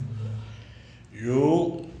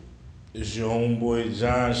Yo, it's your homeboy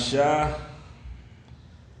John Shaw.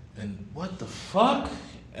 And what the fuck?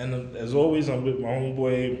 And as always, I'm with my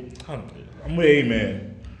homeboy. I'm with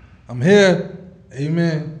A-Man. I'm here.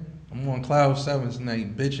 Amen. I'm on cloud 7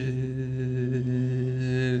 tonight, bitches.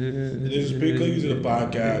 This is Big Cookies of the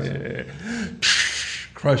podcast.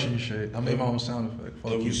 Crushing shit. I made my own sound effect.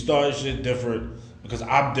 Fuck Look, you. we start shit different because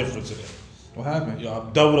I'm different today. What happened? Yo,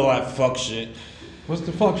 I'm done with all that fuck shit. What's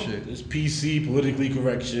the fuck shit? This PC, politically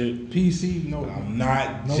correct shit. PC, no. I'm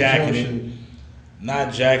not no jacking it. shit.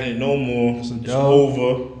 Not jacking it no more. It's a It's dub.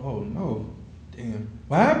 over. Oh no. Damn.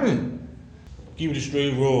 What happened? Keep it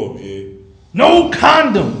straight raw, man. No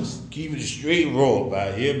condoms. Keep it straight raw,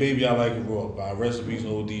 man. Yeah, baby, I like it raw, man. Recipes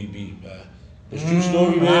ODB, man. It's true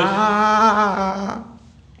story, man.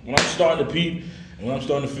 When I'm starting to peep and when I'm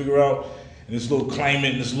starting to figure out in this little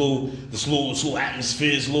climate and this little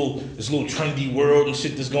atmosphere, this little trendy world and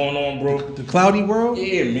shit that's going on, bro. The cloudy world?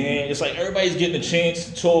 Yeah, man. It's like everybody's getting a chance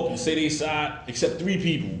to talk and say their side, except 3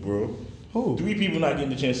 people, bro. Who? 3 people not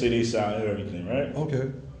getting a chance to say their side and everything, right?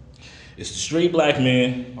 Okay. It's the straight black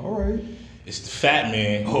man, Alright. it's the fat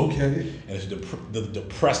man, Okay. and it's the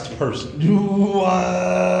depressed person.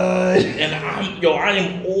 What? And I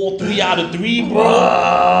am all 3 out of 3, bro.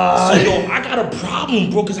 What? So yo, I got a problem,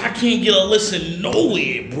 bro, because I can't get a listen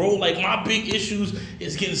nowhere, bro. Like my big issues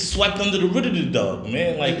is getting swept under the rid of the dog,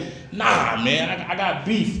 man. Like, nah, man, I got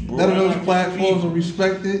beef, bro. None of I those got platforms beef. are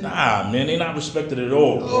respected. Nah, man, they not respected at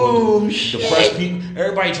all, bro. Oh, shit. Depressed people,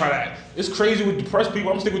 everybody try to. It's crazy with depressed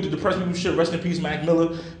people. I'm sticking with the depressed people shit. Rest in peace, Mac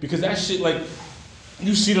Miller, because that shit, like,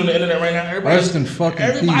 you see it on the internet right now. Rest in fucking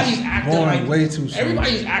everybody's peace. acting Going like way too soon.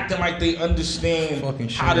 everybody's acting like they understand Fucking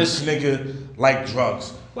how shit. this nigga like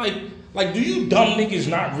drugs. Like, do you dumb niggas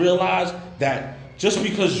not realize that just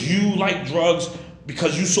because you like drugs,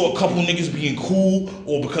 because you saw a couple niggas being cool,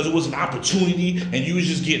 or because it was an opportunity and you was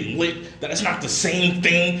just getting lit, that it's not the same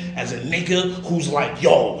thing as a nigga who's like,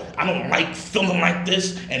 yo, I don't like feeling like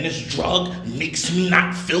this, and this drug makes me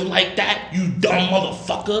not feel like that, you dumb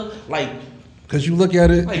motherfucker. Cause you look at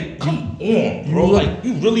it, Come on, bro. look- Like,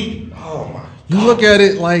 you really, oh my you God. look at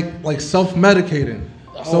it like self-medicating.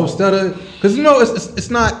 So Oh. instead of, cause you know it's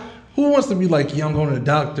not. Who wants to be like, yeah, I'm going to the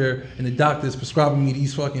doctor and the doctor's prescribing me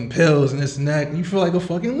these fucking pills and this and that? You feel like a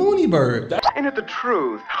fucking loony bird. Ain't it the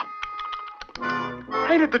truth?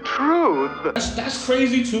 Ain't it the truth? That's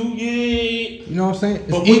crazy too, yeah. You know what I'm saying?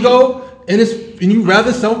 It's But ego, and you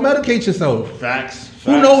rather self-medicate yourself. Facts.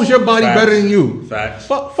 Who knows your body Facts. better than you? Facts.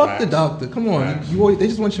 Fuck Facts. the doctor. Come on, Facts. they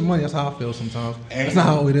just want your money. That's how I feel sometimes. And- That's not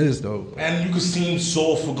how it is though. And you can seem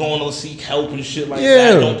soft for going to seek help and shit like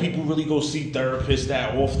Yeah. that. Don't people really go see therapists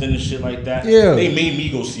that often and shit like that? Yeah. They made me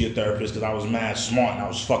go see a therapist because I was mad smart and I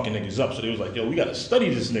was fucking niggas up. So they was like, yo, we gotta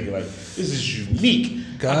study this nigga. Like, this is unique.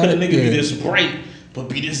 How could a nigga be Goddamn. this bright but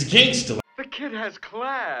be this gangster? The kid has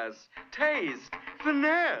class, taste,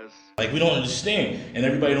 finesse. Like, we don't understand. And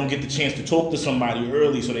everybody don't get the chance to talk to somebody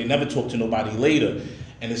early, so they never talk to nobody later.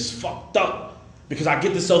 And it's fucked up. Because I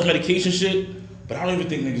get the self-medication shit, but I don't even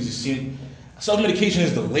think niggas is seeing. Self-medication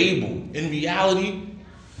is the label. In reality,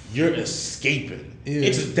 you're escaping. Yeah.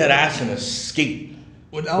 It's a dead ass an escape.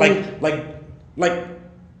 Without- Like,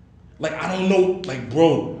 I don't know, like,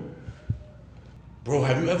 bro,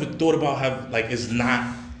 have you ever thought about how, like, it's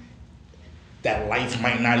not, that life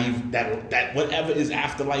might not even, that whatever is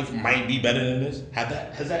afterlife might be better than this?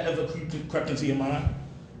 Has that ever crept into your mind?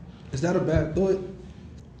 Is that a bad thought?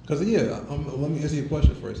 Because yeah, let me answer your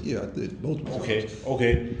question first. Yeah, I did both. Okay.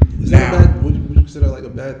 Is that a bad? Would you consider that like a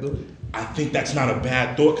bad thought? I think that's not a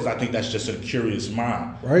bad thought because I think that's just a curious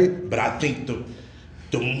mind. Right? But I think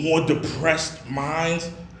the more depressed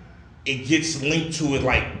minds, it gets linked to it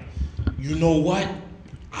like, you know what?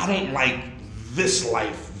 I don't like this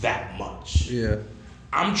life that much. Yeah.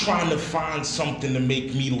 I'm trying to find something to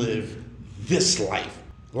make me live this life.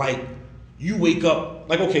 Like, you wake up,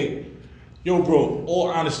 like, okay, yo, bro, all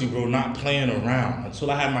honesty, bro, not playing around. Until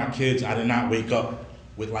I had my kids, I did not wake up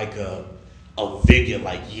with like a vigor,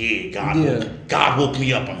 like, yeah, God woke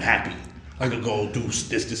me up, I'm happy. I could go do this,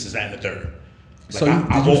 that, and the third. Like, So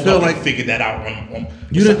I did you woke feel up like- and figured that out.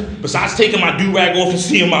 You didn't- Besides taking my do-rag off and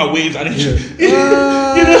seeing my waves, I didn't.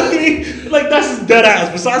 Yeah. you know what I mean? Like, that's dead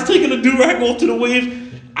ass. Besides taking the do-rag off to the waves,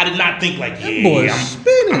 I did not think like, boy's yeah,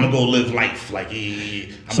 spinning. I'm gonna go live life. Like, yeah,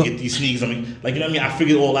 I'm So- gonna get these sneakers. I mean, like, you know what I mean? I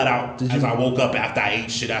figured all that out Did as you- I woke up, after I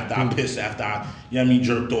ate shit, after I pissed, after I, you know what I mean,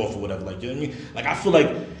 jerked off or whatever. Like, you know what I mean? Like, I feel like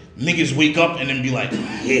niggas wake up and then be like,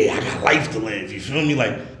 yeah, I got life to live. You feel me?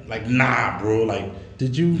 Like nah, bro. Like,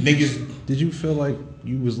 Did you niggas. Did you feel like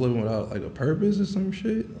you was living without like a purpose or some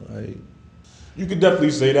shit? Like, You could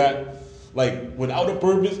definitely say that. Like without a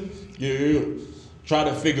purpose, you try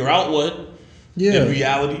to figure out what. Yeah. In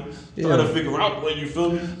reality, try to figure out what, you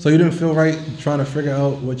feel me. So you didn't feel right trying to figure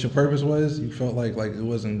out what your purpose was? You felt like it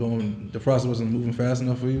wasn't going, the process wasn't moving fast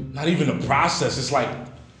enough for you? Not even the process. It's like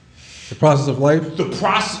the process of life. The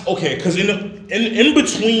process. Okay, because in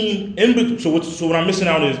between. So what I'm missing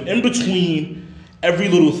out is in between every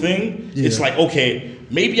little thing. Yeah. It's like, okay,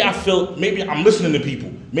 maybe I'm listening to people.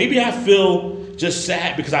 Maybe I feel just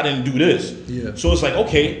sad because I didn't do this. Yeah. So it's like,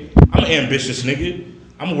 okay, I'm an ambitious nigga.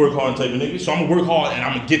 I'm a work hard type of nigga. So I'm gonna work hard and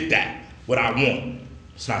I'm gonna get that, what I want.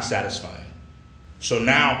 It's not satisfying. So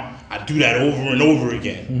now I do that over and over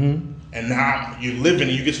again. Mm-hmm. And now you're living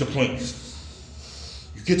and you get to the point.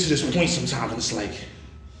 You get to this point sometimes and it's like,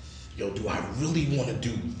 yo, do I really want to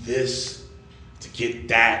do this to get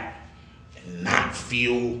that and not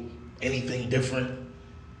feel anything different?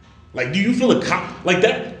 Like, do you feel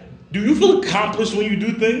Do you feel accomplished when you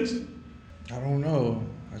do things? I don't know.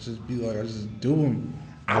 I just do them.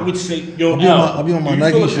 I would say, yo, I'll be on my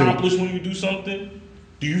Nike shit. Do you feel accomplished when you do something?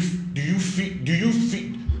 Do you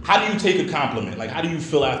feel? How do you take a compliment? Like, how do you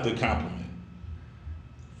feel after a compliment?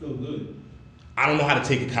 Feel good. I don't know how to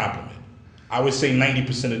take a compliment. I would say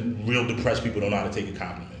 90% of real depressed people don't know how to take a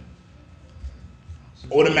compliment.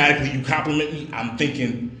 Automatically, you compliment me, I'm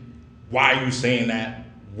thinking, why are you saying that?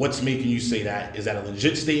 What's making you say that? Is that a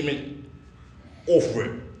legit statement? Off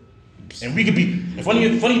rip. And we could be funny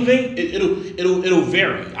thing. It'll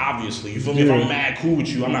vary. Obviously, you feel me. Yeah. If I'm mad cool with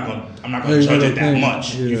you, I'm not gonna judge it that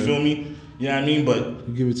much. Yeah. You feel me? You know what I mean? But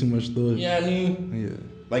you give it too much thought. You know what I mean? Yeah.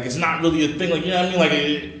 Like it's not really a thing. Like you know what I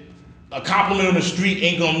mean? Like a compliment on the street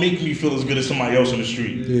ain't gonna make me feel as good as somebody else on the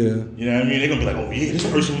street. Yeah. You know what I mean? They're gonna be like, oh yeah, this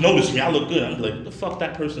person noticed me. I look good. I'm like, what the fuck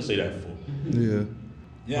that person say that for? Yeah.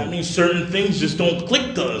 You know what I mean? Certain things just don't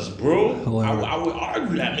click to us, bro. I would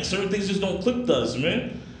argue that, man. Certain things just don't click to us,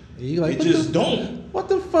 man. Like, it just don't. What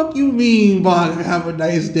the fuck you mean by have a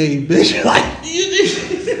nice day, bitch? Like,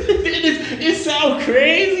 it sounds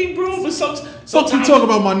crazy, bro. But sometimes you talk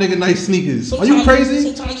about my nigga nice sneakers. Are you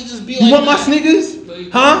crazy? Sometimes it just be like, you want my sneakers?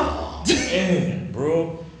 Like, huh? Damn,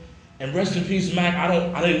 bro. And rest in peace, Mac.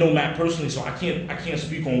 I didn't know Mac personally, so I can't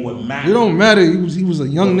speak on what Mac. It don't matter. He was a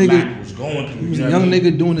young nigga. Mac was going through. He was a young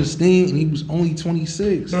nigga doing his thing, and he was only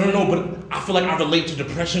 26. No. But I feel like I relate to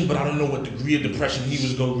depression, but I don't know what degree of depression he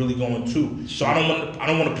was really going to. So I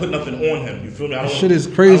don't want to put nothing on him. You feel me? Shit is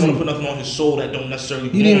crazy. I don't want to put nothing on his soul that don't necessarily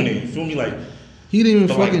belong there. You feel me? Like he didn't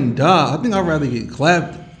even fucking die. I think I'd rather get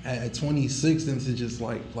clapped at 26 than to just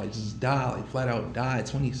just die, like flat out die at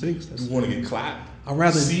 26. You want to get clapped? I'd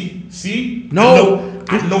rather see. No,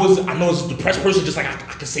 I know it's a depressed person. Just like I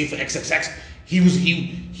can say for XXX, he was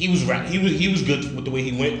good with the way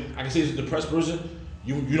he went. I can say as a depressed person,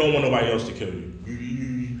 you don't want nobody else to kill you.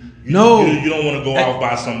 You don't want to go out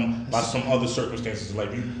by some other circumstances.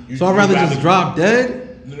 Like so I'd rather just drop dead.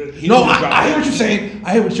 No, I hear what you're saying.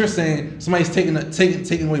 I hear what you're saying. Somebody's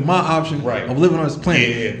taking away my option of living on this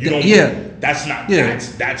planet. That's not.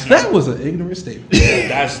 That was an ignorant statement.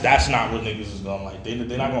 That's not what niggas is gonna like.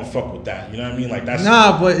 They're not gonna fuck with that. You know what I mean? Like that's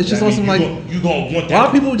but it's just on some like you gonna want that. A lot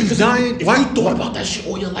of people just dying. If you thought about that shit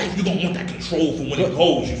all your life, you gonna want that control for when it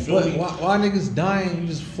goes. You feel me? Why niggas dying? You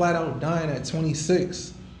just flat out dying at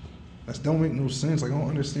 26. That don't make no sense. Like I don't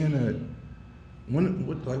understand that.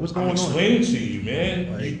 What's going on? I'm explaining to you,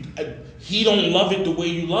 man. He don't love it the way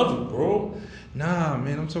you love it, bro. Nah,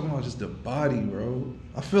 man. I'm talking about just the body, bro.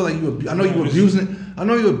 I feel like I know you abusing it. I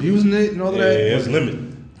know you abusing it and all that. Yeah, there's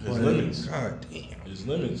limits. God damn. There's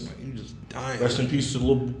limits. Like, you just dying. Rest in peace to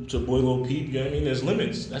boy Lil Peep. You know what I mean? There's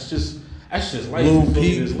limits. That's just life. Lil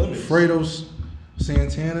Peep, there's limits. Fredos,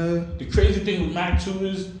 Santana. The crazy thing with Mac too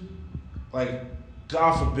is, like,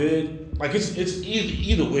 God forbid, like it's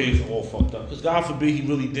either way it's all fucked up. Because God forbid he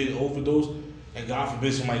really did overdose, and God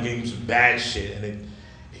forbid somebody gave him some bad shit and it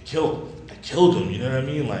killed him. You know what I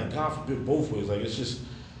mean? Like God forbid both ways. Like it's just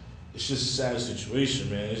a sad situation,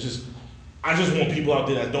 man. I just want people out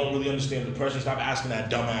there that don't really understand depression stop asking that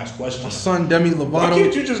dumbass question. My son Demi Lovato. Why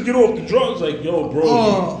can't you just get off the drugs? Like yo,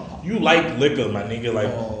 bro, you like liquor, my nigga.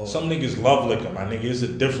 Like some niggas love liquor, my nigga. It's a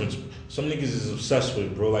difference. Some niggas is obsessed with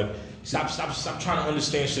it, bro. Like. Stop trying to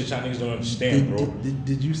understand shit y'all niggas don't understand, bro.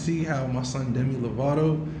 Did you see how my son Demi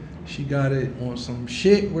Lovato, she got it on some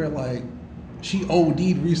shit where like she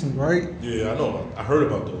OD'd recently, right? Yeah, I know. I heard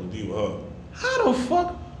about the OD with her. How the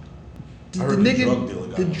fuck the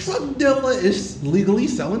drug dealer is legally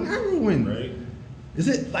selling heroin? Right. Is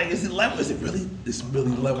it level? Is it really? It's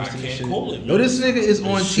really levels to this shit. Call it, yo, this nigga is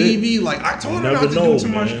on TV. Like I told him not to do too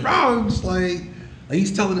much drugs. Like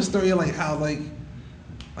he's telling the story of like how like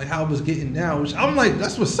like how it was getting down. Which I'm like,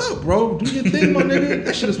 that's what's up, bro. Do your thing, my nigga.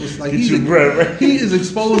 That shit is what's like. He is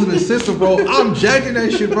exposing the system, bro. I'm jacking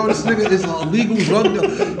that shit, bro. This nigga is a legal drug dealer.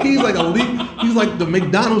 He's like he's like the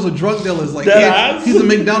McDonald's of drug dealers. Like he's a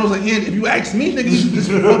McDonald's like, and if you ask me, nigga, you just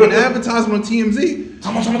fucking advertisement on TMZ.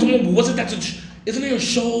 Come on. Wasn't that? Isn't there a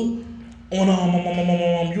show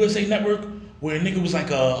on USA Network where a nigga was like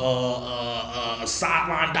a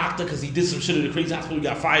sideline doctor because he did some shit at a crazy hospital, he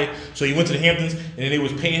got fired, so he went to the Hamptons and then they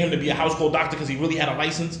was paying him to be a house call doctor because he really had a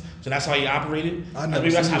license, so that's how he operated. Maybe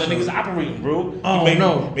that's how the niggas operating, bro.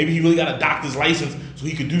 Maybe he really got a doctor's license so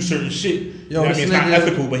he could do certain shit. Yo, you know what I mean? It's not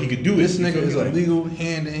ethical, but he could do it. This nigga is illegal,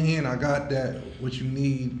 hand in hand. I got that. What you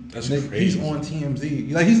need? That's crazy. He's on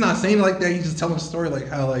TMZ. Like he's not saying it like that. He's just telling a story like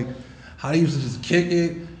how they used to just kick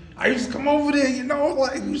it. I used to come over there, you know,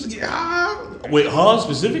 like we used to get high. With her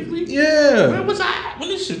specifically? Yeah. Where was I when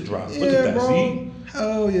this shit dropped? Yeah, look at that, bro. see?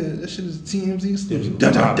 Hell yeah, that shit is TMZ stuff.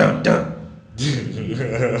 Dun dun dun dun.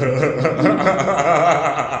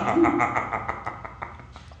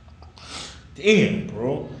 Damn,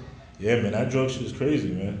 bro. Yeah, man, that drug shit is crazy,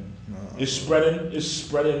 man. It's spreading. It's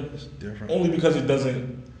different. Only because it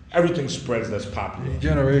doesn't. Everything spreads that's popular.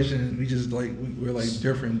 Generation, we just like we're like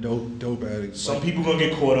different dope addicts. Some people gonna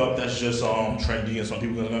get caught up. That's just trendy, and some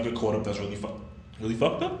people gonna get caught up. That's really fucked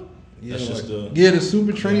up. Yeah, that's just the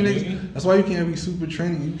super trendy niggas. That's why you can't be super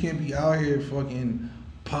trendy. You can't be out here fucking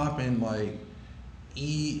popping like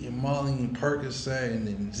E and Molly and Percocet and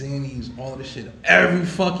then Xannies, all of this shit every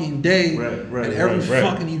fucking day. Right. And every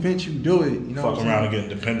fucking event you do it. You know, fuck around and getting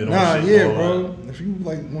dependent on shit. Yeah, bro. If you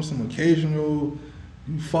like want some occasional.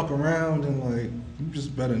 You fuck around and like you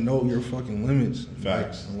just better know your fucking limits.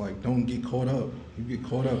 Facts. Like don't get caught up. You get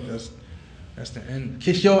caught up, that's the end.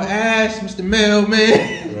 Kiss your ass, Mr.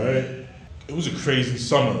 Mailman. Right. It was a crazy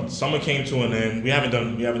summer. Summer came to an end. We haven't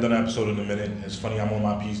done an episode in a minute. It's funny. I'm not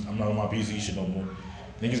on my PC shit no more.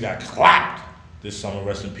 Niggas got clapped this summer.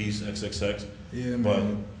 Rest in peace, XXX. Yeah, man. But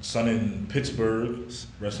son in Pittsburgh.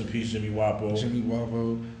 Rest in peace, Jimmy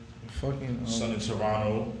Wapo. Fucking. Son in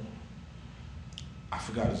Toronto. I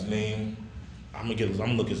forgot his name. I'm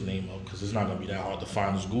gonna look his name up because it's not gonna be that hard to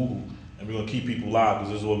find his Google, and we're gonna keep people live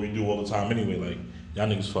because this is what we do all the time anyway. Like y'all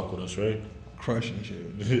niggas fuck with us, right? Crushing shit.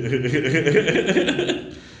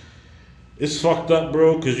 It's fucked up,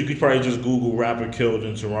 bro. Because you could probably just Google rapper killed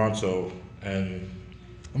in Toronto and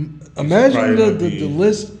imagine the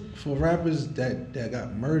list for rappers that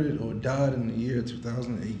got murdered or died in the year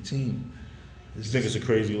 2018. You think it's a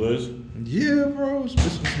crazy list? Yeah, bro.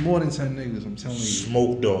 It's more than 10 niggas, I'm telling you.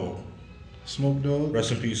 Smoke Dogg. Smoke Dogg?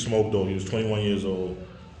 Rest in peace, Smoke Dogg. He was 21 years old.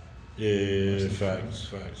 Yeah, facts.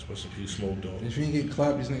 Rest in peace, Smoke Dogg. If you ain't get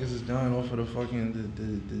clapped, these niggas is dying off of the fucking,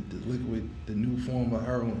 the liquid, the new form of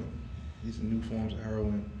heroin. These are new forms of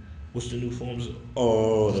heroin. What's the new forms?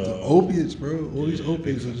 Oh, the opiates, bro. All these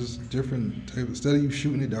opiates are just different type. Instead of you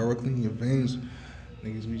shooting it directly in your veins,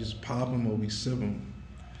 niggas, we just pop them or we sip them.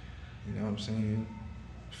 You know what I'm saying?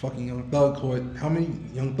 Fucking Young Thug caught. How many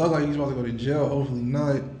Young Thug like he's about to go to jail? Hopefully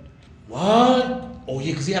not. What? Oh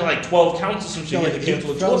yeah, because he had like 12 counts or some shit. He had to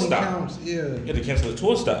cancel a tour stop. He had to cancel a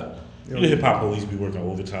tour stop. The hip hop police be working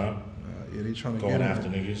overtime. Yeah, they trying to going get after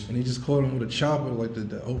niggas. And he just caught him with a chopper, like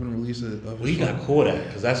the open release of. Well, he got caught at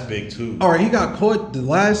because that's big too. All right, he got caught. The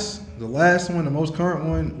last one, the most current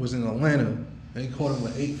one, was in Atlanta. They caught him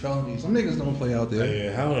with 8 felonies. Some niggas don't play out there.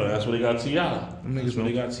 Yeah, hell no. That's what they got T.I. Them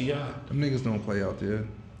niggas don't play out there.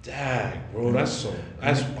 Dang, bro, that's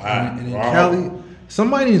wild. And in Cali,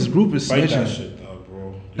 somebody in his group is snitching. That shit, dog,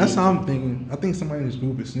 bro. That's how I'm thinking. I think somebody in his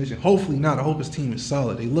group is snitching. Hopefully not. I hope his team is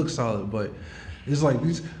solid. They look solid, but it's like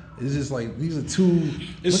these. It's just like these are two.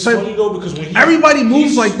 It's funny though because when everybody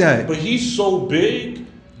moves like that, but he's so big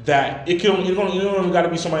that it don't even got to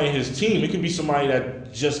be somebody in his team. It could be somebody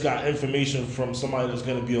that just got information from somebody that's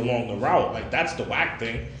gonna be along the route. Like that's the whack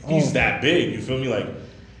thing. He's that big. You feel me? Like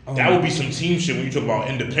that would be some team shit when you talk about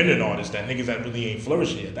independent artists. That niggas that really ain't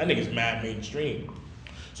flourishing yet. That nigga's mad mainstream.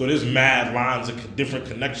 So there's mad lines of different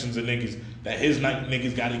connections of niggas that his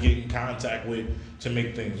niggas got to get in contact with to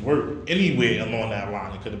make things work. Anywhere along that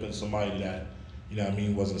line, it could have been somebody that, you know what I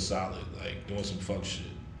mean, wasn't solid, like doing some fuck shit.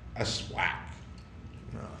 That's whack.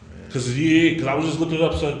 Nah, man. Cause I was just looking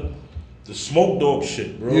up the Smoke Dogg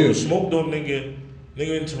shit, bro. Yeah. The Smoke Dogg nigga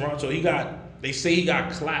in Toronto, they say he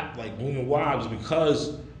got clapped like Booming Wives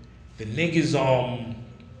because the nigga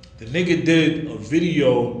did a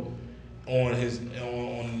video on his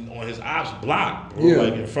ops block, bro. Yeah.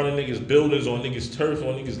 Like in front of niggas' buildings, on niggas' turf,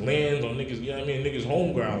 on niggas' lands, on niggas, you know what I mean, niggas'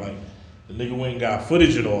 home ground. Like the nigga went and got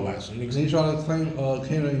footage and all that. So niggas. They trying to claim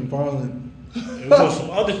Canada violent It was on some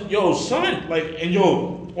other, son, and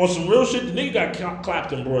on some real shit, the nigga got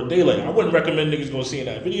clapped in broad daylight. I wouldn't recommend niggas go see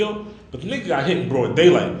that video, but the nigga got hit in broad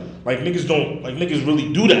daylight. Like, niggas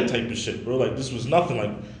really do that type of shit, bro. Like, this was nothing.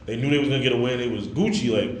 Like, they knew they was gonna get away and it was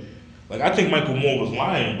Gucci. Like, I think Michael Moore was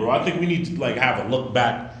lying, bro. I think we need to, have a look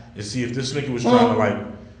back and see if this nigga was trying to,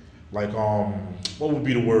 what would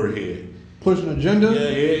be the word here? Push an agenda?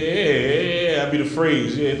 Yeah, that'd be the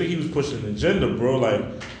phrase. Yeah, I think he was pushing an agenda, bro.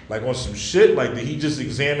 Like on some shit. Like, did he just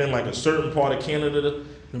examine a certain part of Canada?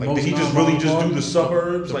 Like, did he just really just do the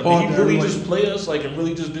suburbs? Like, did he really just play us? Like, and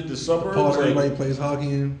really just did the suburbs? Part everybody plays hockey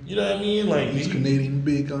in. You know what I mean? Like, he's Canadian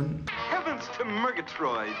big gun. Heavens to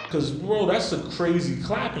Murgatroyd. Cause bro, that's a crazy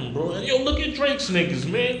clapping, bro. And look at Drake's niggas,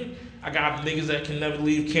 man. I got niggas that can never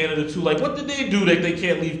leave Canada too. Like, what did they do that they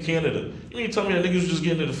can't leave Canada? You mean tell me that niggas was just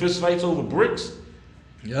getting into fist fights over bricks?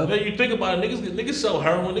 Yep. Then you think about it, niggas sell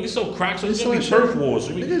heroin, niggas sell crack, so it's gonna be turf wars.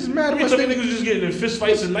 So niggas mad. You tell me niggas just getting in fist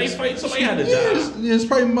fights and knife fights? Somebody had to die. It's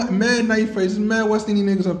probably mad knife fights. There's mad West Indian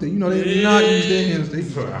niggas up there. You know, they do not use their hands. They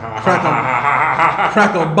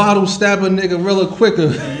crack a bottle, stab a nigga real quicker.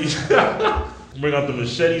 Bring out the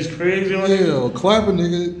machetes crazy on niggas. Clap a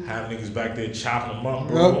nigga. Have niggas back there chopping them up,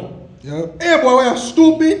 bro. Yep. Hey boy, I'm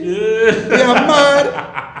stupid. Yeah, I'm mad.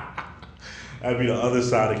 That'd be the other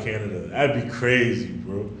side of Canada. That'd be crazy,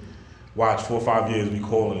 bro. Watch 4 or 5 years, we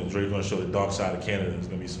calling and Drake gonna show the dark side of Canada. It's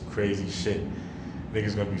gonna be some crazy shit.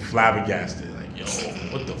 Niggas gonna be flabbergasted. Like, yo,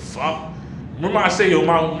 what the fuck? Remember I say,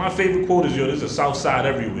 my favorite quote is, there's a south side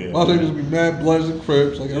everywhere. My niggas be mad Bloods and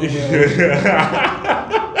Crips. Like,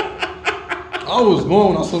 I was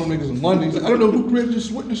going, I saw them niggas in London. He's like, I don't know who created this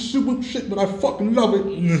super shit, but I fucking love it.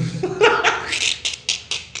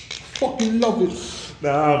 Fucking love it.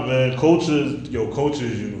 Nah, man, culture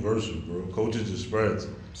is universal, bro. Culture just spreads.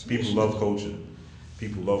 People love culture.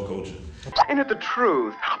 People love culture. Ain't it the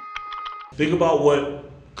truth? Think about what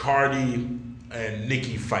Cardi and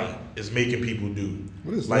Nicki fight is making people do.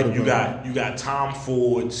 What is like you got Tom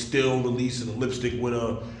Ford still releasing a lipstick with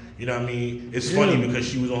her. You know what I mean? It's funny because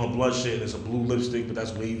she was on her blood shit and it's a blue lipstick, but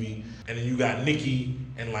that's wavy. And then you got Nicki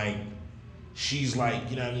and she's you know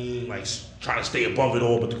what I mean? Trying to stay above it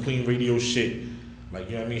all, but the Queen Radio shit. Like,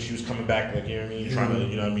 you know what I mean? She was coming back, you know what I mean? Trying to,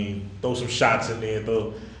 you know what I mean? Throw some shots in there,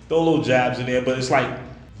 throw little jabs in there. But it's like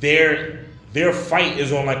their fight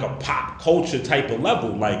is on a pop culture type of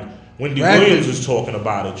level. Like Wendy Williams was talking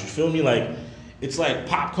about it. You feel me? Like, it's like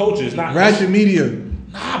pop culture. It's not ratchet media.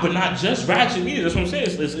 Nah, but not just ratchet media. That's what I'm saying.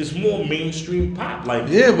 It's more mainstream pop. Like,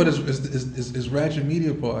 yeah, but it's ratchet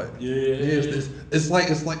media part. Yeah. It's like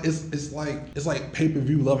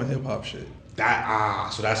pay-per-view loving hip hop shit.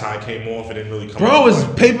 So that's how it came off. It didn't really come. Bro, it's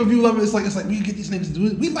pay-per-view loving. It's like we get these niggas to do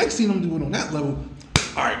it. We like seeing them do it on that level.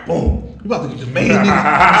 All right, boom. We about to get the main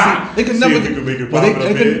niggas. They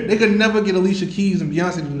could never get Alicia Keys and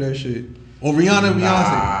Beyonce to do that shit. Or Rihanna and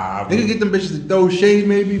Beyonce. They could get them bitches to throw shade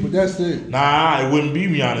maybe, but that's it. Nah, it wouldn't be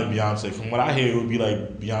Rihanna and Beyonce. From what I hear, it would be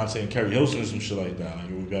like Beyonce and Carrie Hilson or some shit like that. Like,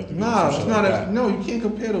 it would have to be it's not. No, you can't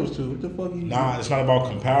compare those two. What the fuck? It's not about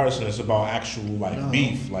comparison. It's about actual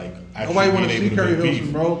beef. Like, nobody want to see Carrie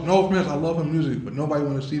Hilson, bro. No offense, I love her music, but nobody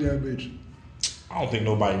want to see that bitch. I don't think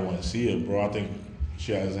nobody want to see it, bro. I think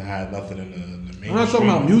she hasn't had nothing in the main. I'm not talking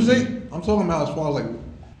about music. I'm talking about as far as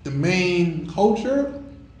the main culture.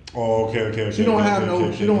 Oh, okay. She don't have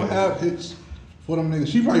hits for them niggas.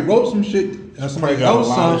 She probably wrote some shit that somebody else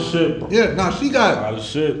sung. Shit, bro. Yeah, nah, she got a lot of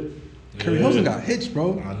shit. Carrie Hilson got hits,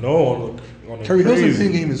 bro. I know. On the Carrie Hilson's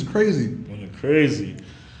pin game is crazy. On the crazy.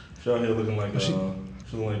 She out here looking like I don't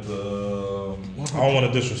want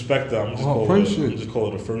to disrespect her. I'm just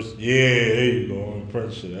call her the first. Yeah, there you go.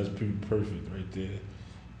 Prince shit. That's pretty perfect right there.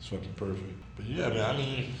 It's fucking perfect. But yeah, man. I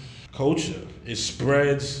mean, culture. It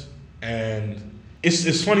spreads and.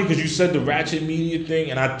 It's funny because you said the ratchet media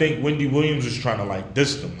thing, and I think Wendy Williams was trying to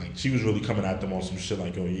diss them. Like, she was really coming at them on some shit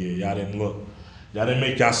like, oh yeah, y'all didn't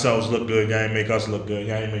make yourselves look good, y'all didn't make us look good,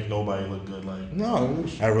 y'all didn't make nobody look good. Like, no,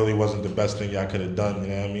 that really wasn't the best thing y'all could have done. You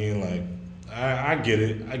know what I mean? Like, I get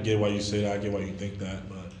it. I get why you say that. I get why you think that.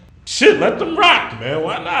 But shit, let them rock, man.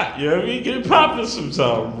 Why not? You know what I mean? Get it popping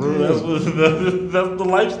sometime, bro. Yeah. That's the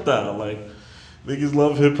lifestyle. Like. Niggas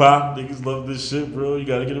love hip hop. Niggas love this shit, bro. You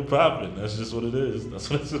gotta get it popping. That's just what it is. That's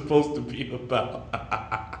what it's supposed to be about.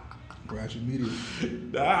 Ratchet media.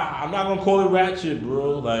 Nah, I'm not gonna call it ratchet,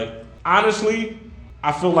 bro. Like, honestly,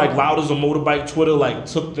 I feel like Loud as a Motorbike Twitter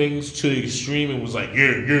took things to the extreme and was like, yeah,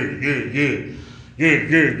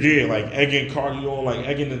 like egging Cardi on,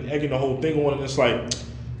 egging the whole thing on, and it's like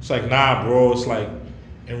nah, bro. It's like,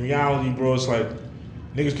 in reality, bro, it's like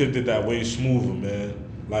niggas could have did that way smoother, man.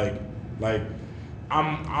 Like.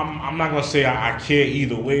 I'm not gonna say I care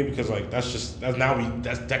either way because like that's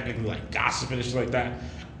technically like gossiping and shit like that.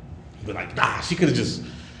 But like nah, she could have just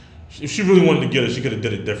if she really wanted to get her, she could have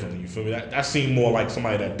did it differently. You feel me? That seemed more like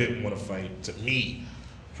somebody that didn't want to fight to me,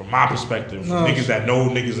 from my perspective. From niggas that know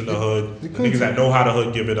niggas in the hood, niggas that know how the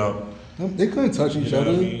hood give it up. They couldn't touch each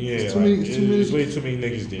other. I mean? Yeah, it's way too many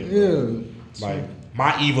niggas there. Bro. Yeah, like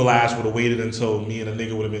my evil ass would have waited until me and a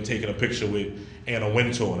nigga would have been taking a picture with Anna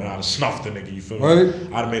Wintour, and I'd have snuffed the nigga. You feel me? Right.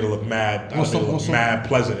 I'd have made it look mad. I'd have made it look mad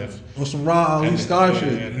pleasant. On some raw Ali Star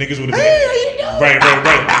shit. And niggas would have been. Hey, right.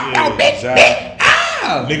 Yeah, exactly.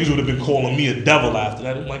 Niggas would have been calling me a devil after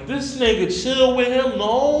that. I'm like, this nigga chill with him the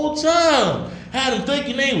whole time. Had him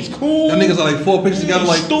thinking they was cool. That niggas are like 4 pictures together,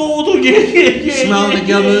 like yeah, smiling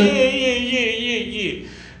together. Yeah.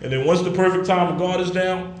 And then once the perfect time of God is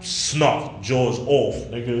down, snuff, jaws off,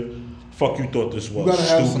 nigga. Fuck you thought this was. You gotta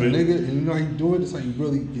have some nigga, and you know how you do it. It's how you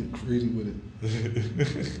really get crazy with it.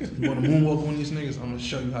 You want to moonwalk on these niggas? I'm gonna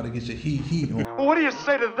show you how to get your heat on. What do you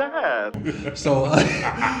say to that? So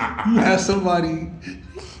you have somebody,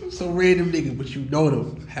 some random nigga, but you know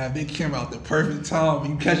them, have their camera out the perfect time,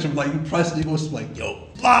 and you catch them like you press it, goes like, yo,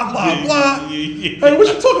 blah blah blah. Hey, what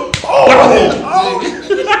you talking? Oh.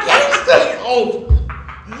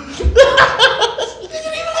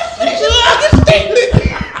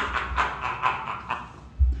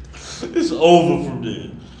 It's over from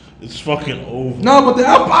there. It's fucking over. No, but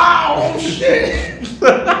oh shit.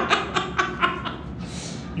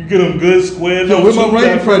 You get them good square. Yo, where my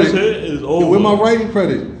writing credit? Yo, where my writing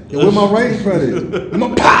credit? Yo, where my writing credit?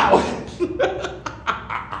 My pow.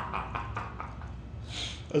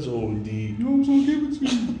 That's OD. You know I'm gonna give it to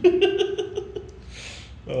you.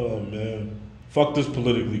 Oh man, fuck this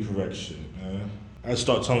politically correct shit, man. I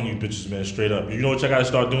start telling you bitches, man, straight up. You know what y'all gotta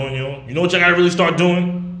start doing, yo? You know what y'all gotta really start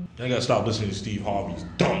doing? Y'all gotta stop listening to Steve Harvey's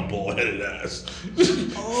dumb bald-headed ass.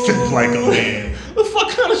 Think like a man. The fuck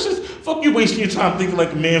kind of shit? Fuck you wasting your time thinking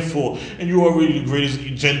like a man for, and you already the greatest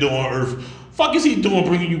gender on earth. Fuck is he doing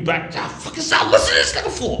bringing you back? Fuck is out listening to this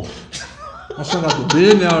nigga for? My son got the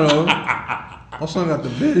beard now though. My son got the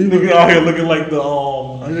beard. Nigga out here looking like the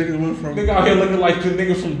nigga out here looking like the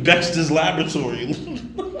nigga from Dexter's Laboratory.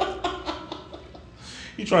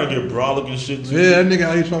 He trying to get brolic and shit too. Yeah, that nigga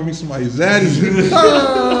out here trying to make somebody zaddy.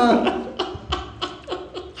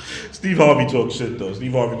 Steve Harvey talk shit though.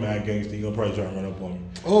 Steve Harvey mad gangster. He gonna probably try to run up on me.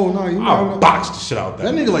 Oh no, I'll box the shit out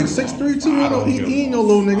that nigga like 6'3" too. He ain't no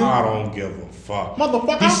little nigga. I don't give a fuck.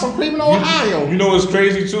 Motherfucker, I'm from Cleveland, Ohio. You know what's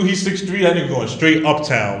crazy too? He's 6'3". That nigga going straight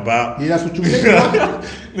uptown, Bob. Yeah, that's what you think.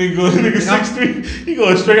 nigga 6'3". He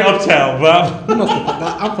going straight uptown, Bob. You must have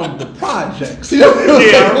forgot. I'm from the projects. Yeah, I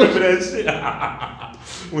remember that shit.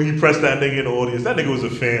 When he pressed that nigga in the audience, that nigga was a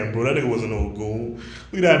fan, bro. That nigga wasn't no goon.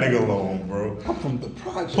 Leave that nigga alone, bro. I'm from the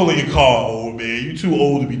project. Pulling your car, old man. You too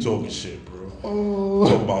old to be talking shit, bro. Oh.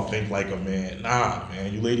 Talk about think like a man. Nah,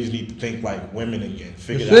 man. You ladies need to think like women again.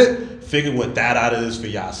 Figure what that out is for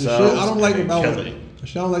yourselves. I don't like about it. The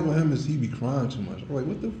shit I don't like with him is he be crying too much. I'm like,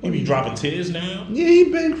 what the fuck? He be dropping tears now? Yeah, he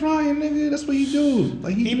been crying, nigga. That's what he do.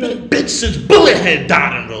 Like he been a bitch since Bullethead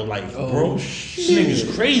died in real life, bro. This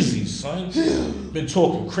nigga's crazy, son. Been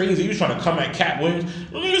talking crazy. He was trying to come at Cat Williams.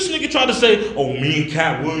 Remember this nigga tried to say, oh, me and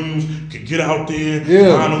Cat Williams could get out there.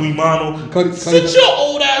 Yeah. Mano. Sit your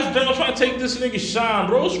old ass down trying to take this nigga shine,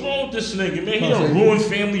 bro. What's wrong with this nigga, man? He done ruined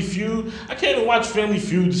Family Feud. I can't even watch Family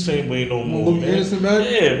Feud the same way no more, man. Innocent back?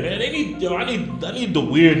 Yeah, man. I need the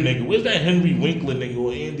weird nigga. Where's that Henry Winkler nigga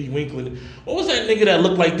or Andy Winkler? What was that nigga that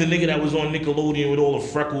looked like the nigga that was on Nickelodeon with all the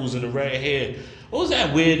freckles and the red hair? What was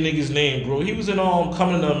that weird nigga's name, bro? He was in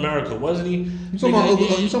Coming to America, wasn't he? You talking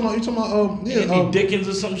about Andy Dickens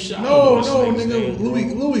or some shit? No, nigga,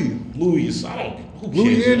 Louis. I don't. Who cares?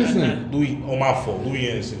 Louis Anderson. My fault. Louis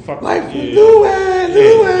Anderson. Fuck. Life with Louis. Yeah,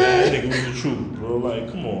 that nigga was the truth, bro. Like,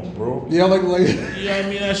 come on, bro. Yeah, like. Yeah, I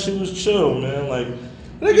mean that shit was chill, man. Like.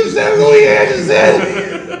 Nigga said Louis Anderson.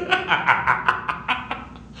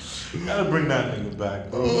 Gotta bring that nigga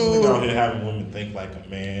back, bro. This nigga out here having women think like a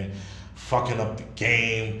man, fucking up the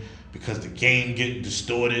game because the game getting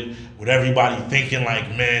distorted with everybody thinking like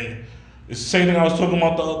men. It's the same thing I was talking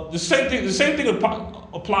about. The same thing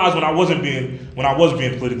applies when I was being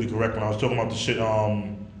politically correct. When I was talking about the shit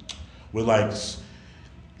with like.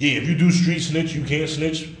 Yeah, if you do street snitch, you can't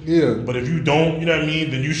snitch. Yeah. But if you don't, you know what I mean,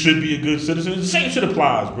 then you should be a good citizen. The same shit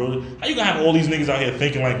applies, bro. How you gonna have all these niggas out here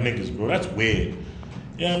thinking like niggas, bro? That's weird.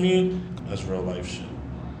 You know what I mean? That's real life shit.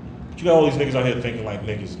 But you got all these niggas out here thinking like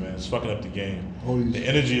niggas, man. It's fucking up the game. The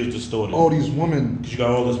energy is distorted. All these women. Because you got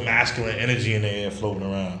all this masculine energy in the air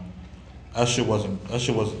floating around. That shit wasn't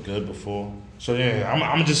good before. So yeah, I'm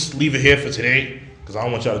gonna just leave it here for today. Because I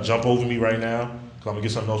don't want y'all to jump over me right now. I'm gonna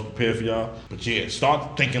get something else prepared for y'all. But yeah,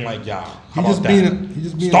 start thinking like y'all. How about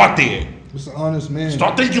that? Start there. Just an honest man.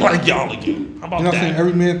 Start thinking like y'all again. How about that? Saying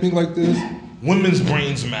every man think like this? Women's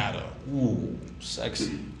brains matter. Ooh,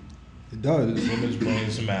 sexy. It does. Women's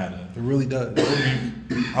brains matter. It really does.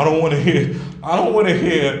 I don't want to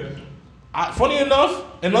hear. Funny enough,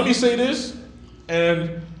 and let me say this,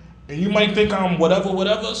 and you might think I'm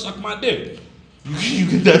whatever. Suck my dick. You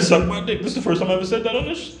get that? Suck my dick. This is the first time I ever said that on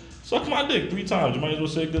this. Suck my dick 3 times. You might as well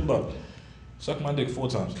say good luck. Suck my dick 4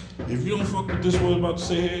 times. If you don't fuck with this, what I'm about to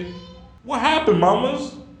say here, what happened,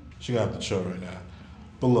 mamas? She got the chill right now.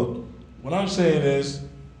 But look, what I'm saying is,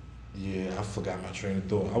 yeah, I forgot my train of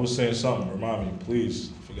thought. I was saying something. Remind me, please.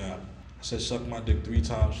 I forgot. I said suck my dick 3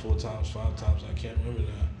 times, 4 times, 5 times. I can't remember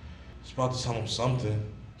that. It's about to tell him something.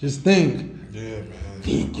 Just think. Yeah, man.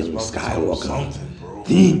 Think, young Skywalker. Something, bro.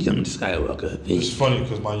 Think, young Skywalker. Think. It's funny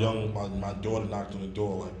because my daughter knocked on the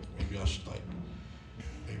door. Like maybe I should like.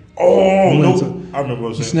 Oh no! I remember what I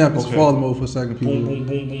was saying. Snap his father mode for a second. People. Boom, boom,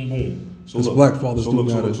 boom, boom, boom. So look, black fathers do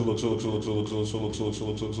matter. So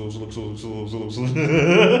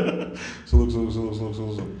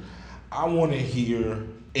look. I want to hear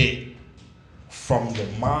it from the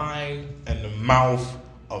mind and the mouth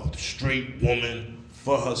of the straight woman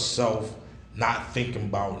for herself, not thinking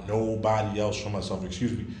about nobody else from herself.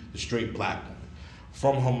 Excuse me, the straight black woman.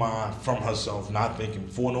 From her mind, from herself, not thinking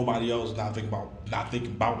for nobody else, not thinking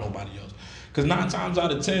about nobody else. Because 9 times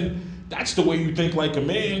out of 10, that's the way you think like a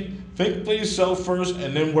man. Think for yourself first,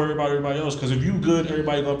 and then worry about everybody else. Because if you good,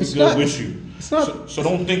 everybody gonna be good with you. So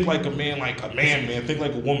don't think like a man, man. Think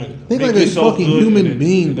like a woman. Think like a fucking human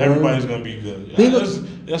being, bro. Everybody's gonna be good.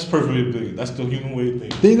 That's perfectly big. That's the human way of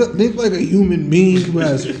thinking. Think like a human being who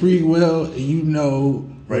has free will, and you know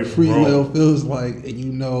what free will feels like, and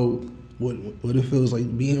you know what it feels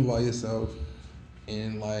like being by yourself.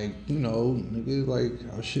 And like, you know, nigga, like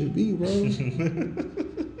how it should be, bro.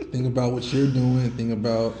 Think about what you're doing. Think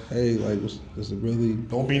about, hey, like, does it really?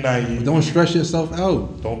 Don't be naive. Don't stress yourself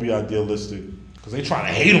out. Don't be idealistic. Because they trying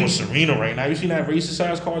to hate on Serena right now. You seen that racist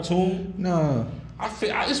ass cartoon? Nah. I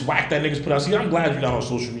just whack that niggas put out. See, I'm glad you're not on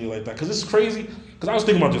social media like that. Because it's crazy. Because I was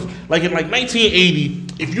thinking about this. Like in like 1980,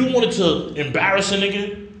 if you wanted to embarrass a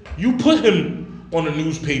nigga, you put him on the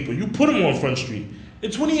newspaper. You put him on Front Street.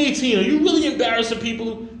 In 2018, are you really embarrassing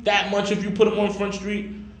people that much if you put them on Front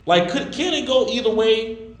Street? Like, can it go either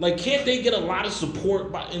way? Like, can't they get a lot of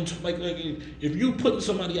support by like if you putting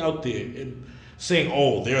somebody out there and saying,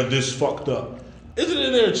 "Oh, they're this fucked up," isn't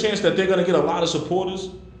there a chance that they're gonna get a lot of supporters?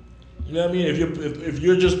 You know what I mean? If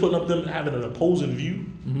you're just putting up them having an opposing view,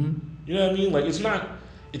 you know what I mean? Like, it's not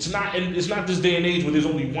this day and age where there's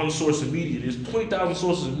only one source of media. There's 20,000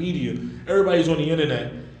 sources of media. Everybody's on the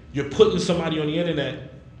internet. You're putting somebody on the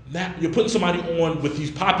internet. Now you're putting somebody on with these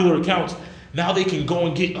popular accounts. Now they can go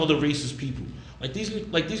and get other racist people. Like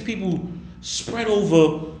these people spread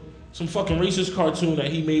over some fucking racist cartoon that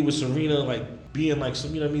he made with Serena, like being like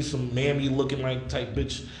some, you know what I mean, some mammy looking like type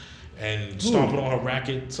bitch, and stomping on her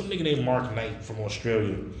racket. Some nigga named Mark Knight from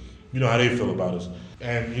Australia. You know how they feel about us.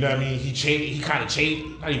 And you know what I mean? He changed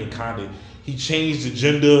the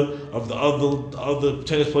gender of the other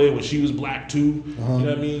tennis player when she was black too. You know what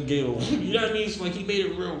I mean? You know what I mean? It's like he made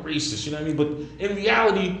it real racist. You know what I mean? But in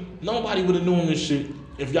reality, nobody would have known this shit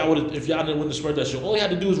if y'all wouldn't have spread that shit. All he had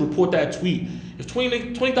to do is report that tweet. If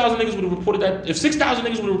 20,000 niggas would have reported that, if 6,000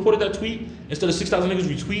 niggas would have reported that tweet instead of 6,000 niggas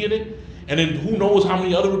retweeting it, and then who knows how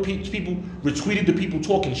many other people retweeted the people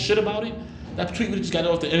talking shit about it, that tweet would have just got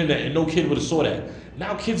off the internet and no kid would have saw that.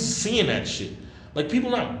 Now kids are seeing that shit. Like,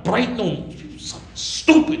 people not bright, no,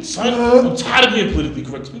 stupid, son. I'm tired of being politically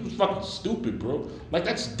correct. People's fucking stupid, bro. Like,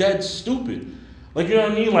 that's dead stupid. Like, you know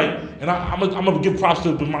what I mean? Like, and I'm gonna give props to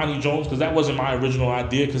Bomani Jones, because that wasn't my original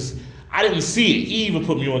idea, because I didn't see it. He even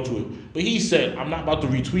put me onto it. But he said, I'm not about to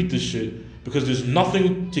retweet this shit, because there's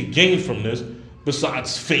nothing to gain from this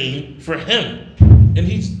besides fame for him. And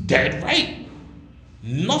he's dead right.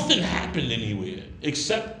 Nothing happened anywhere,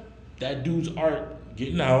 except that dude's art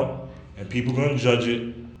getting out, and people gonna judge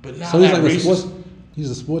it. But now so he's like racist. He's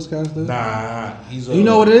a sportscaster. Nah, he's a. You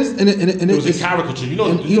know what it is, and it was a caricature. You know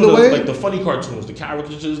like the funny cartoons, the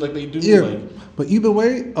caricatures like they do. Yeah, like, but either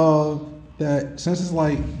way, that since it's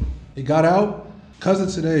like it got out, because of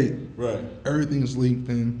today, right? Everything's leaked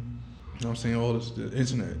in. You know what I'm saying? All this, the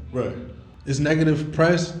internet, right? It's negative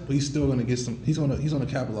press, but he's still gonna get some. He's gonna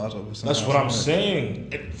capitalize over it. That's what I'm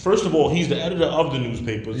saying. First of all, he's the editor of the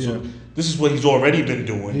newspaper, so this is what he's already been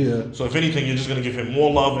doing. Yeah. So if anything, you're just gonna give him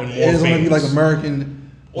more love and more fans. It's gonna be like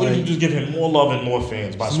American. Or you can just give him more love and more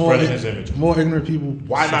fans by spreading his image. More ignorant people.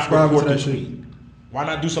 Why not report the tweet? Why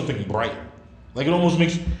not do something bright? Like it almost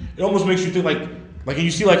makes you think like Like, and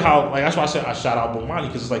you see, like, how, like, that's why I said I shout out Bomani,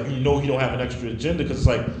 because it's like, you know, he don't have an extra agenda, because it's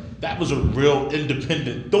like, that was a real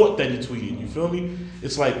independent thought that he tweeted. You feel me?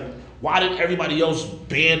 It's like, why did everybody else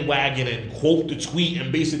bandwagon and quote the tweet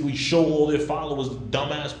and basically show all their followers the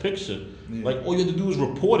dumbass picture? Yeah. Like, all you have to do is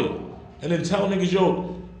report it. And then tell niggas,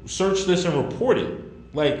 yo, search this and report it.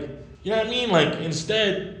 Like, you know what I mean? Like,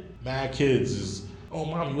 instead, mad kids is, oh,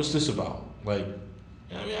 mommy, what's this about? Like, you know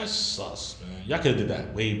what I mean? That's sus, man. Y'all could have did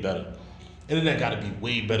that way better. Internet got to be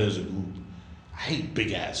way better as a group. I hate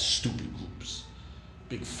big-ass, stupid groups.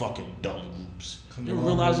 Big fucking dumb groups. You ever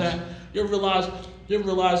realize that? You ever realize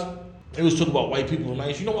they was talking about white people are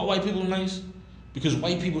nice. You know why white people are nice? Because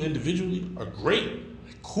white people individually are great.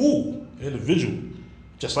 They're cool individual.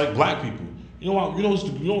 Just like black people. You know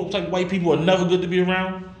what type of white people are never good to be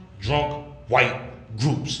around? Drunk, white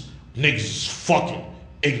groups. Niggas is fucking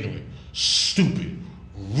ignorant, stupid,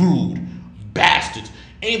 rude, bastards.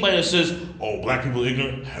 Anybody that says, oh, black people are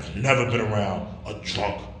ignorant, have never been around a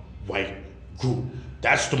drunk white group.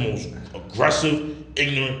 That's the most aggressive,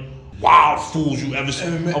 ignorant, wild fools you ever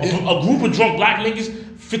seen. A group of drunk black niggas,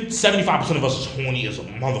 75% of us is horny as a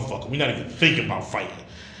motherfucker. We're not even thinking about fighting.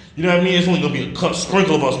 You know what I mean? It's only gonna be a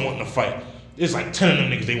sprinkle of us wanting to fight. There's like 10 of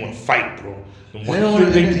them niggas, they want to fight, bro. And if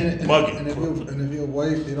you're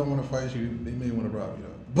white, they don't want to fight you, they may want to rob you.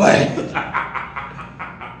 But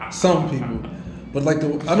some people. But like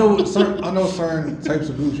I know certain types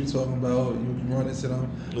of groups you talking about. You run into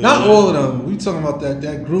them. Not all of them. We talking about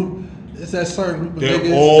that group. It's that certain group of niggas.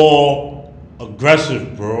 They're all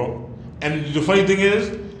aggressive, bro. And the funny thing is,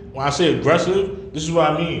 when I say aggressive, this is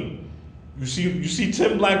what I mean. You see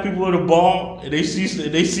 10 black people at a bar, and they see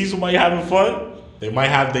somebody having fun. They might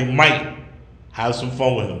have some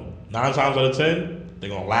fun with them. 9 times out of 10, they're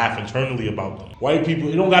gonna laugh internally about them. White people,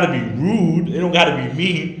 it don't gotta be rude. They don't gotta be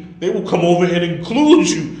mean. They will come over and include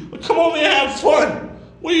you. Like, come over and have fun.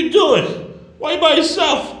 What are you doing? Why are you by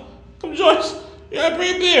yourself? Come join us. Yeah,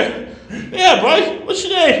 bring a beer. Yeah, bro. What's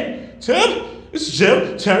your name? Tim? This is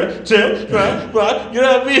Jim. Terry. Tim. Right. You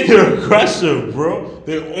know what I mean? They're aggressive, bro.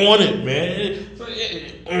 They're on it, man. On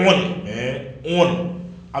it.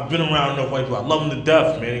 I've been around enough white people. I love them to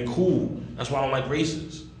death, man. They're cool. That's why I don't like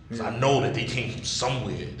racists. Because I know that they came from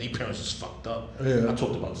somewhere. Their parents is fucked up. Yeah. I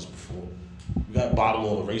talked about this before. You gotta bottle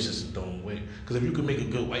all the racists and throw them away. Because if you can make a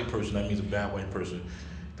good white person, that means a bad white person.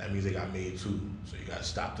 That means they got made too. So you gotta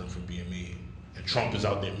stop them from being made. And Trump is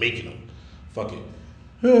out there making them. Fuck it.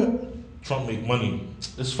 Yeah. Trump make money.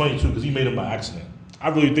 It's funny too, because he made them by accident. I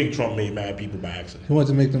really think Trump made mad people by accident. He wanted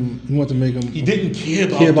to make them. He didn't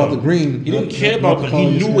care about the green. He didn't care about them.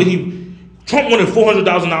 He knew what he. Trump wanted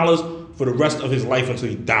 $400,000 for the rest of his life until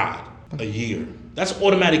he died. A year. That's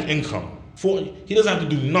automatic income. He doesn't have to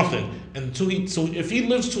do nothing until So if he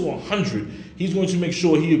lives to 100, he's going to make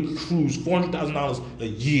sure he accrues $400,000 a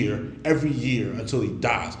year, every year until he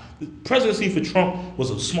dies. The presidency for Trump was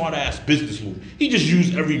a smart ass business move. He just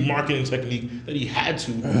used every marketing technique that he had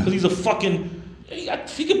to because he's a fucking.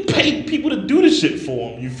 He can pay people to do this shit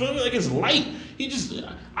for him. You feel me? Like, it's light.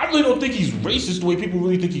 I really don't think he's racist the way people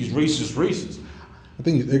really think he's racist. I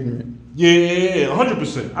think he's ignorant. Yeah,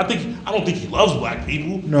 100%. I don't think he loves black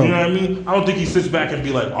people. No. You know what I mean? I don't think he sits back and be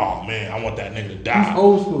like, oh man, I want that nigga to die. He's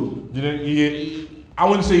old school. You know, yeah. I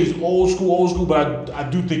wouldn't say he's old school, but I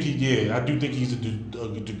do think he's a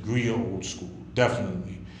degree of old school.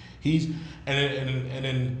 Definitely. And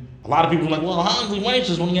then a lot of people are like, well, how's he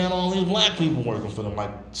righteous when he had all these black people working for them?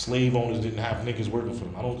 Like, slave owners didn't have niggas working for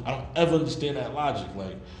them. I don't ever understand that logic.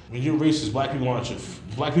 Like, when you're racist, black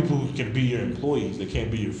people can be your employees. They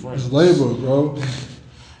can't be your friends. It's labor, bro.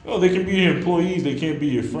 No, they can be your employees. They can't be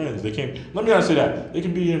your friends. Let me not say that. They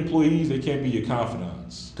can be your employees. They can't be your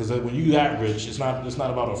confidants. Because when you that rich, it's not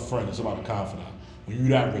about a friend. It's about a confidant. When you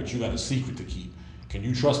that rich, you got a secret to keep. Can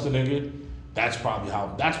you trust a nigga? That's probably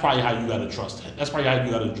how you gotta trust him. That's probably how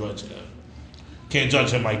you gotta judge him. Can't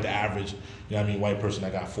judge him like the average, you know what I mean, white person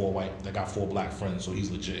that got four black friends, so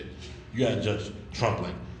he's legit. You gotta judge Trump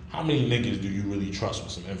like, how many niggas do you really trust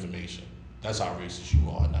with some information? That's how racist you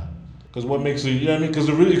are now. Because what makes it, you know what I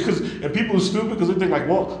mean? And people are stupid because they think like,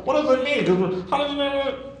 well, what does it mean? Because what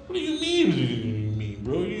do you mean,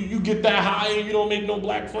 bro? You get that high and you don't make no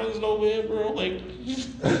black friends nowhere, bro? Like,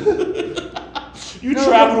 you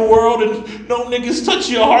travel the world and no niggas touch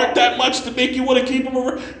your heart that much to make you want to keep him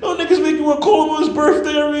around. No niggas make you want to call him on his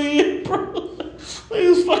birthday every year, bro. What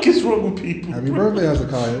the fuck is wrong with people? Happy birthday,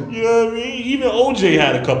 Hezekiah. You know what I mean? Even OJ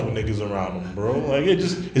had a couple niggas around him, bro. Like, it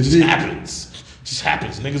just happens. It just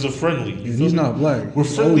happens. Niggas are friendly. He's not black. We're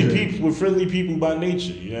friendly people. We're friendly people by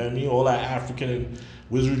nature. You know what I mean? All that African and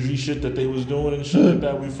wizardry shit that they was doing and shit like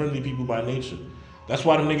that. We're friendly people by nature. That's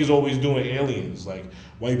why the niggas always doing aliens. Like,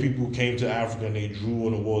 white people came to Africa and they drew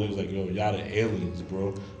on the wall. They was like, yo, y'all the aliens,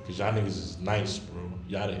 bro. Because y'all niggas is nice, bro.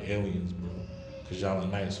 Y'all the aliens, bro. Because y'all are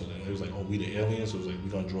nice. So then it was like, oh, we the aliens? So it was like, we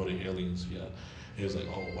gonna draw the aliens, yeah. It was like,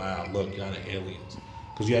 oh, wow, look, y'all the aliens.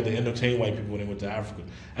 Because you had to entertain white people when they went to Africa.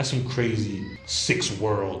 That's some crazy sixth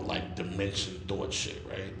world, like, dimension thought shit,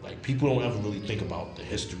 right? Like, people don't ever really think about the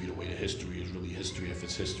history the way the history is really history if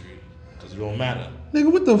it's history. Because it don't matter.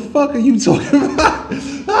 Nigga, what the fuck are you talking about?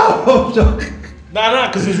 Oh, I'm joking. Nah,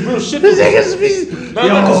 because it's real shit. This nigga's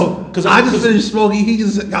be... Cause I just finished smoking. He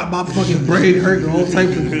just got my fucking brain hurt and all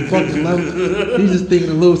types of fucking levels. He's just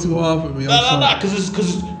thinking a little too hard for me. Nah, because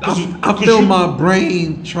I feel my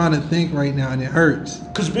brain trying to think right now and it hurts.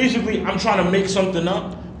 Because basically, I'm trying to make something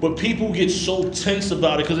up, but people get so tense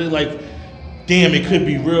about it because they're like, damn, it could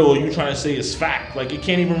be real, or you trying to say it's fact. Like, it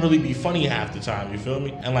can't even really be funny half the time, you feel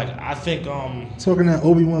me? And like, I think, talking that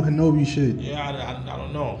Obi-Wan Kenobi shit. Yeah, I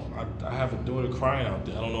don't know. I have a daughter crying out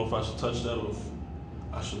there. I don't know if I should touch that or if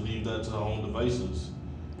I should leave that to her own devices.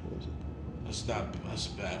 That's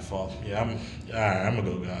a bad fault. Yeah, I'm gonna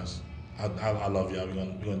go, guys. I love y'all. We're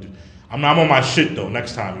gonna do. I'm on my shit though.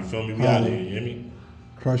 Next time, you feel me? We out here. You hear me?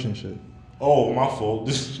 Crushing shit. Oh, my fault.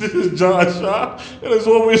 This is John Shaw, and as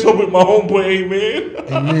always, I'm with my homeboy Amen.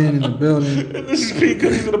 Amen in the building. And this is P.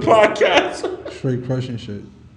 Cookies of the podcast. Straight crushing shit.